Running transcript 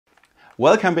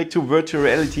Welcome back to Virtual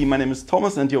Reality. My name is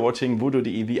Thomas and you're watching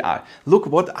VoodooDE VR. Look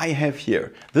what I have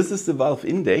here. This is the Valve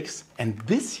Index, and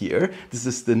this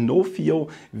is the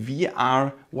Nofio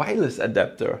VR wireless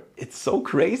adapter. It's so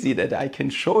crazy that I can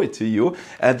show it to you.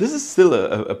 This is still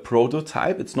a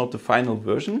prototype. It's not the final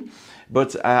version.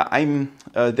 But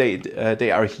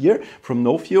they are here from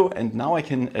Nofio, and now I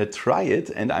can try it,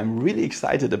 and I'm really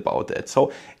excited about that.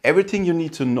 So everything you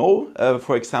need to know,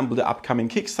 for example, the upcoming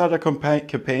Kickstarter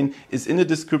campaign is in the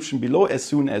description below as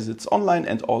soon as it's online,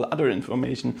 and all other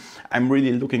information I'm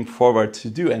really looking forward to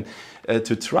do and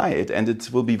to try it. And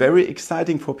it will be very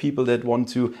exciting for people that want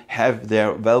to have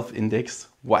their Valve Index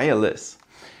wireless.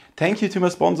 Thank you to my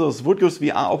sponsors,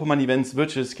 VoodooDE VR, Opperman Events,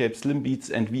 Virtual Escape, Slim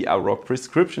Beats and VR Rock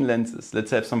prescription lenses.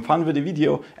 Let's have some fun with the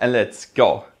video and let's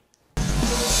go!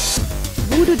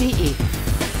 VoodooDE.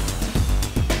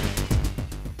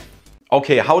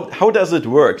 Okay, how does it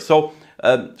work? So,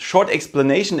 short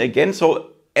explanation again.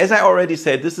 So, as I already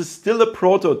said, this is still a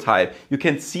prototype. You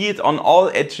can see it on all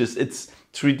edges. It's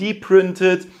 3D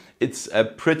printed, it's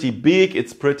pretty big,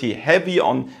 it's pretty heavy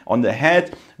on the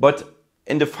head, but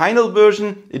in the final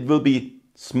version, it will be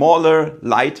smaller,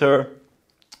 lighter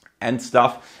and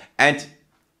stuff. And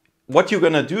what you're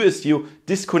gonna do is you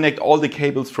disconnect all the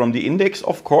cables from the Index,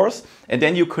 of course, and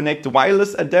then you connect the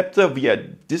wireless adapter via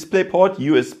DisplayPort,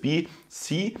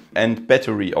 USB-C and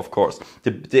battery, of course.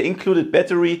 The included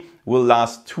battery will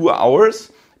last 2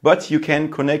 hours, but you can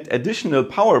connect additional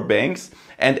power banks.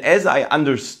 And as I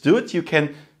understood, you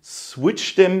can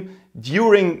switch them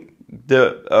during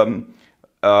the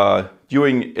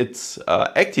during it's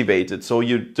activated, so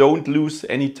you don't lose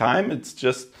any time. It's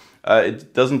just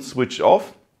it doesn't switch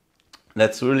off.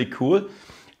 That's really cool.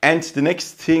 And the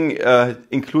next thing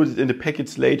included in the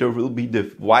package later will be the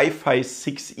Wi-Fi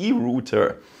 6E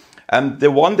router.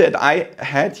 The one that I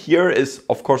had here is,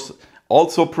 of course,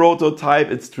 also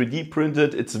prototype. It's 3D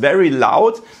printed. It's very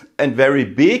loud and very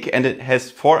big, and it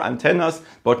has 4 antennas.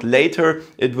 But later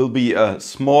it will be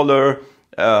smaller.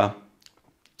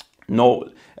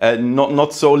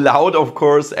 Not so loud, of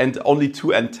course, and only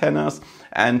 2 antennas,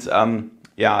 and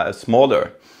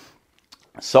smaller.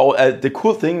 So the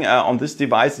cool thing on this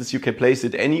device is you can place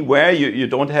it anywhere. You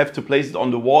don't have to place it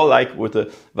on the wall like with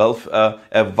the Valve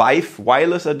Vive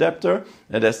wireless adapter.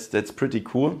 That's pretty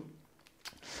cool.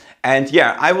 And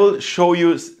yeah, I will show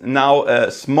you now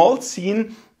a small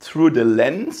scene through the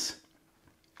lens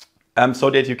so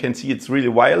that you can see it's really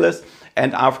wireless.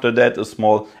 And after that, a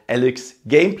small Alyx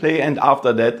gameplay, and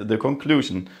after that, the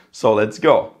conclusion. So let's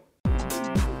go.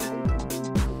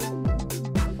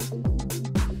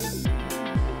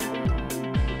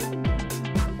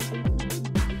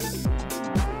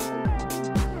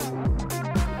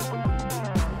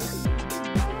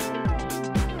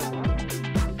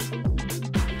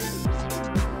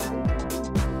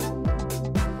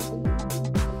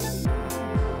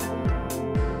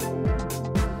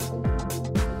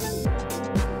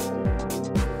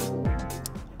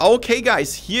 Okay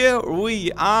guys, here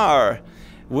we are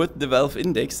with the Valve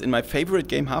Index in my favorite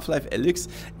game Half-Life Alyx,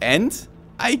 and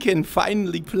I can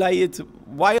finally play it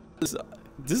wireless.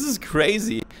 This is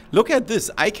crazy. Look at this,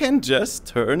 I can just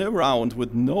turn around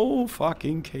with no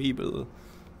fucking cable.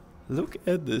 Look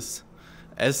at this,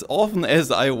 as often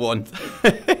as I want.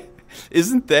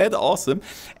 Isn't that awesome?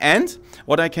 And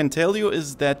what I can tell you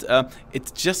is that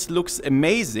it just looks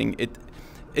amazing.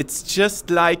 It's just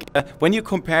like when you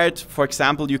compare it, for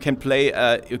example, you can play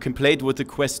it with the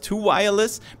Quest 2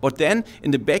 wireless, but then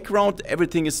in the background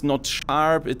everything is not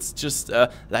sharp. It's just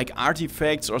like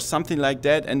artifacts or something like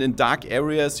that, and in dark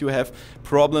areas you have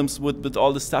problems with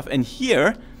all the stuff. And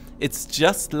here it's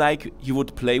just like you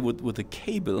would play with a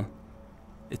cable.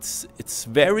 It's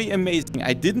very amazing.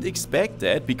 I didn't expect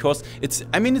that because it's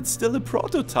still a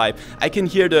prototype. I can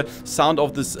hear the sound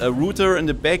of this router in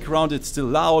the background. It's still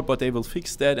loud, but they will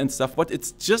fix that and stuff. But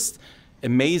it's just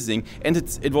amazing, and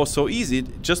it was so easy.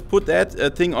 Just put that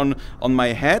thing on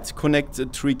my head, connect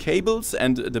 3 cables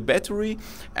and the battery,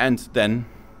 and then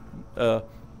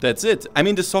that's it. I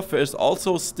mean, the software is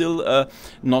also still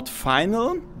not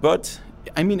final, but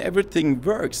I mean everything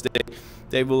works.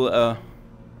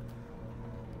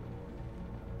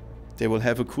 They will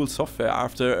have a cool software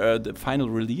after the final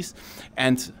release.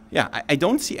 And yeah, I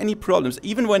don't see any problems.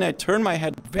 Even when I turn my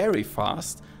head very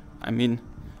fast, I mean,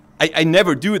 I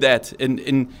never do that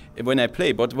when I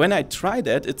play, but when I try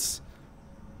that, it's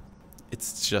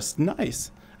just nice.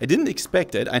 I didn't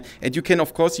expect it. And you can,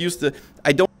 of course, use the...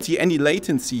 I don't see any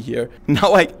latency here.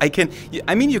 Now I can...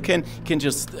 I mean, you can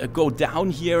just go down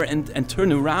here and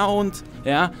turn around,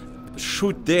 yeah?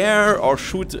 Shoot there or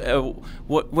shoot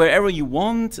wherever you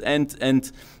want,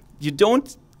 and you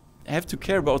don't have to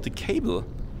care about the cable.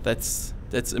 That's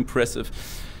impressive.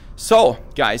 So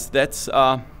guys, that's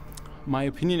my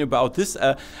opinion about this.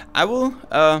 I will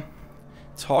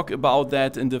talk about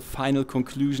that in the final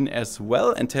conclusion as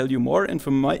well and tell you more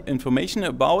information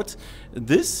about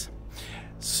this.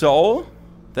 So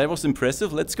that was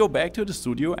impressive. Let's go back to the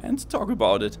studio and talk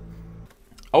about it.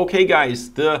 Okay guys,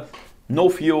 the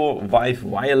Nofio Vive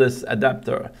wireless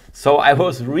adapter. So I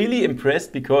was really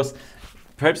impressed because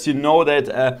perhaps you know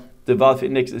that the Valve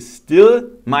Index is still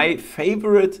my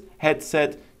favorite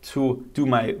headset to do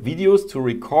my videos, to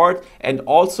record, and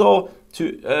also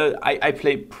to I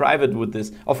play private with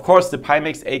this. Of course, the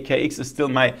Pimax AKX is still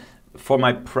for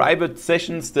my private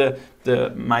sessions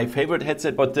my favorite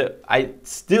headset, but I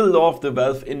still love the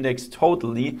Valve Index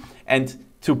totally, and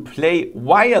to play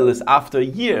wireless after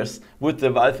years with the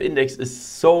Valve Index is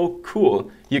so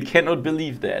cool. You cannot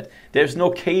believe that. There's no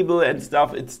cable and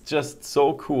stuff. It's just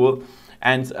so cool.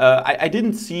 And I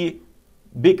didn't see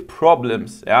big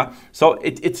problems. Yeah. So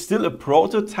it's still a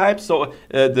prototype. So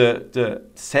the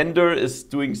sender is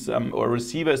doing some, or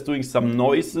receiver is doing some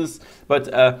noises, but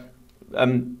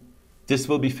this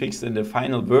will be fixed in the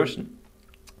final version.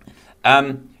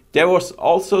 There was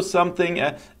also something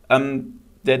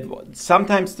that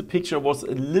sometimes the picture was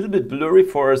a little bit blurry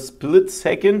for a split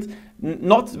second,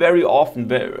 not very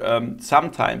often,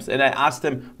 sometimes. And I asked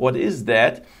them, what is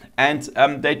that? And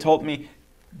they told me,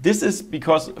 this is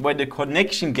because when the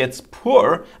connection gets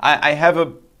poor, I have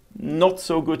a not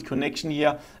so good connection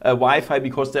here, Wi-Fi,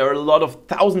 because there are a lot of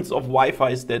thousands of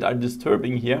Wi-Fis that are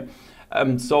disturbing here.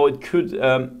 So it could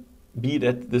be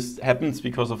that this happens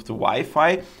because of the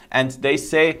Wi-Fi. And they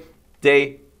say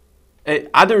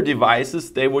other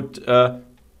devices, they would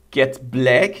get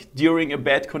black during a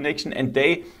bad connection, and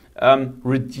they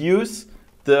reduce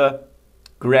the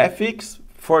graphics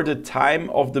for the time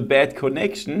of the bad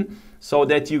connection so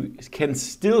that you can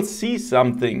still see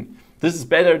something. This is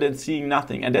better than seeing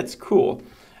nothing, and that's cool.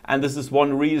 And this is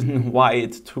one reason why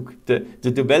it took the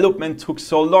development took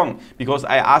so long, because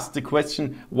I asked the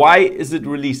question, why is it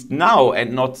released now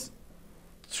and not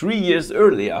 3 years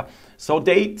earlier? So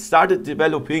they started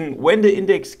developing when the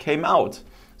Index came out.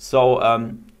 So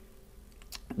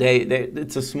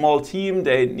it's a small team.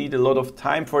 They need a lot of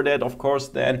time for that, of course,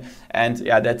 then. And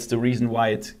yeah, that's the reason why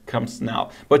it comes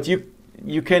now. But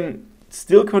you can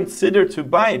still consider to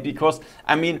buy it, because,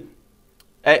 I mean,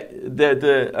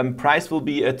 the price will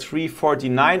be at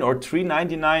 $349 or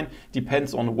 $399,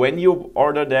 depends on when you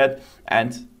order that.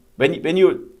 And when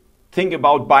you think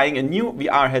about buying a new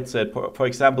VR headset, for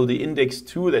example, the Index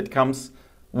 2 that comes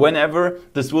whenever,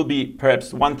 this will be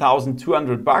perhaps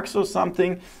 $1,200 or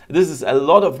something. This is a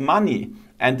lot of money,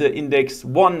 and the Index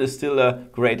 1 is still a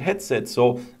great headset.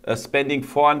 So spending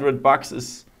 $400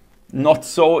 is not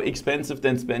so expensive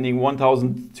than spending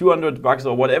 $1,200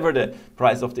 or whatever the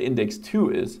price of the Index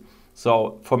 2 is.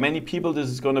 So for many people, this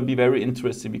is going to be very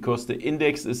interesting, because the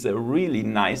Index is a really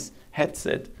nice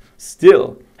headset.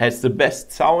 Still has the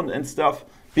best sound and stuff,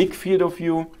 big field of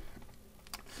view.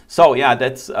 So yeah,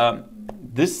 that's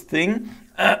this thing.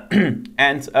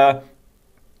 And I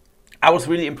was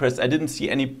really impressed. I didn't see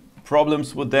any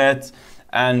problems with that.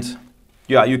 And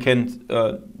yeah, you can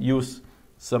use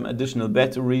some additional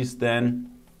batteries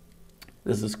then.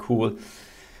 This is cool.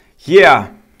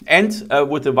 Yeah, and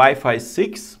with the Wi-Fi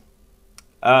 6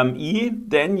 E,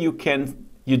 then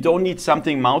you don't need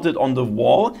something mounted on the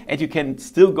wall, and you can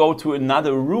still go to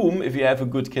another room if you have a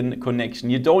good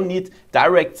connection. You don't need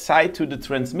direct sight to the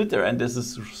transmitter, and this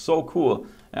is so cool.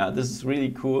 This is really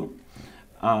cool.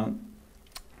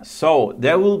 So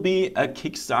there will be a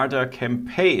Kickstarter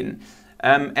campaign.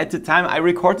 At the time I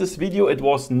record this video, it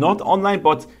was not online,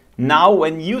 but now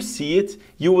when you see it,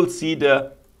 you will see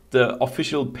the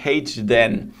official page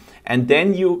then. And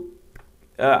then you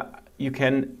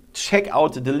can check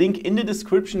out the link in the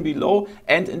description below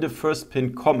and in the first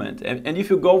pinned comment. And if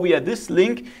you go via this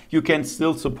link, you can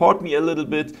still support me a little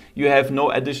bit. You have no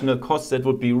additional costs. That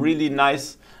would be really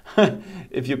nice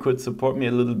if you could support me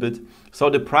a little bit. So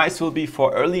the price will be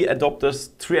for early adopters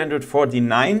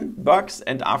 $349,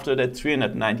 and after that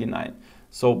 $399.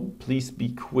 So please be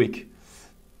quick.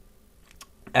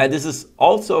 This is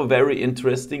also very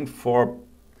interesting for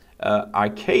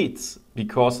arcades,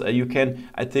 because you can,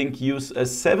 I think, use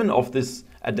 7 of these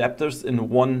adapters in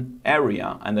one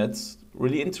area, and that's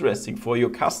really interesting for your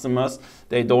customers.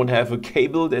 They don't have a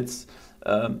cable that's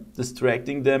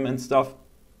distracting them and stuff.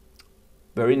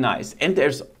 Very nice. And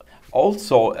there's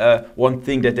also one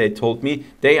thing that they told me.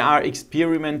 They are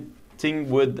experimenting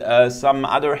with some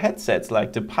other headsets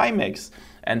like the Pimax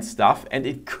and stuff, and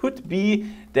it could be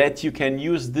that you can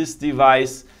use this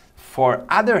device for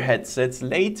other headsets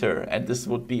later, and this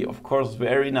would be, of course,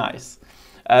 very nice.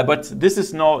 But this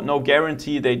is no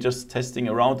guarantee, they're just testing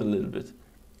around a little bit.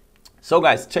 So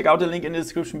guys, check out the link in the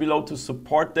description below to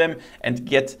support them and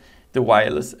get the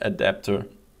wireless adapter.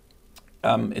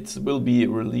 It will be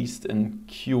released in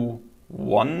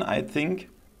Q1, I think,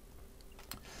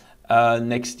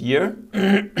 next year.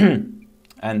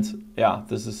 And yeah,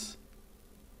 this is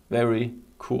very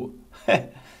cool.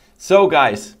 So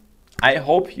guys, I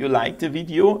hope you liked the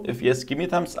video. If yes, give me a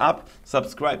thumbs up,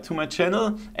 subscribe to my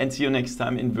channel, and see you next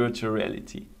time in virtual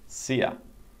reality. See ya.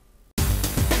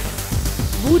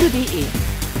 VoodooDE